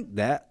I think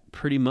that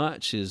pretty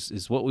much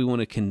is what we want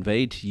to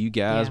convey to you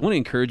guys. Yeah. I want to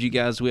encourage you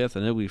guys with. I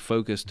know we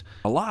focused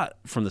a lot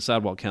from the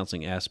sidewalk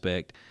counseling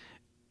aspect.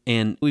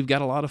 And we've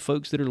got a lot of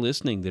folks that are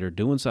listening that are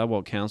doing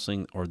sidewalk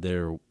counseling or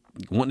they're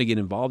wanting to get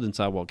involved in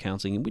sidewalk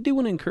counseling. And we do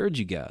want to encourage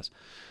you guys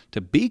to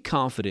be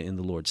confident in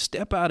the Lord.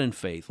 Step out in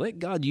faith. Let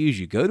God use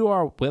you. Go to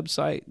our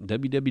website,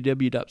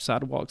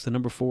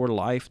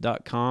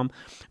 www.sidewalks4life.com.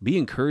 Be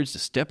encouraged to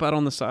step out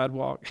on the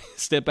sidewalk.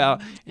 Step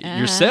out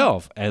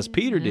yourself, as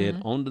Peter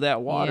did, onto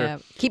that water. Yeah.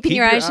 Keeping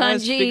your eyes on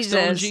fixed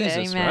on Jesus.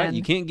 Jesus, Amen. right?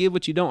 You can't give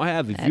what you don't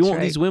have. If That's you want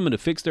right. these women to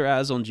fix their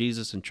eyes on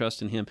Jesus and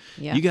trust in him,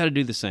 Yeah. you got to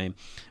do the same.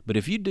 But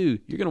if you do,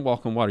 you're going to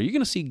walk on water. You're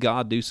going to see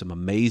God do some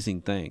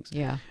amazing things.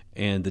 Yeah.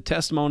 And the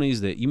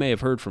testimonies that you may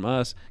have heard from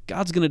us,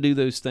 God's going to do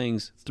those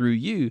things through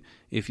you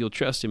if you'll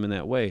trust him in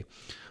that way.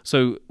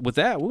 So with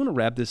that, we're going to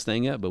wrap this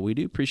thing up, but we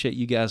do appreciate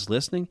you guys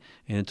listening.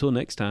 And until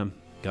next time,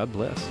 God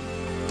bless.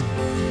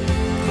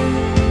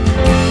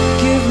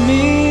 Give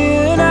me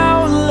an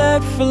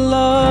outlet for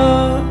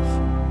love.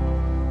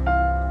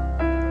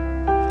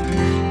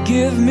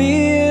 Give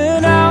me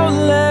an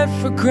outlet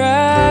for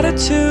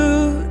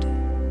gratitude.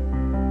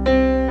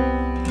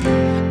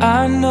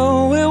 I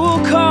know it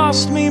will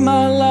cost me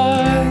my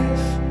life,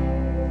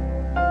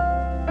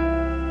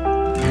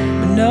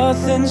 but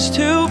nothing's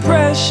too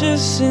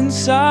precious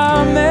since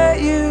I met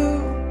you.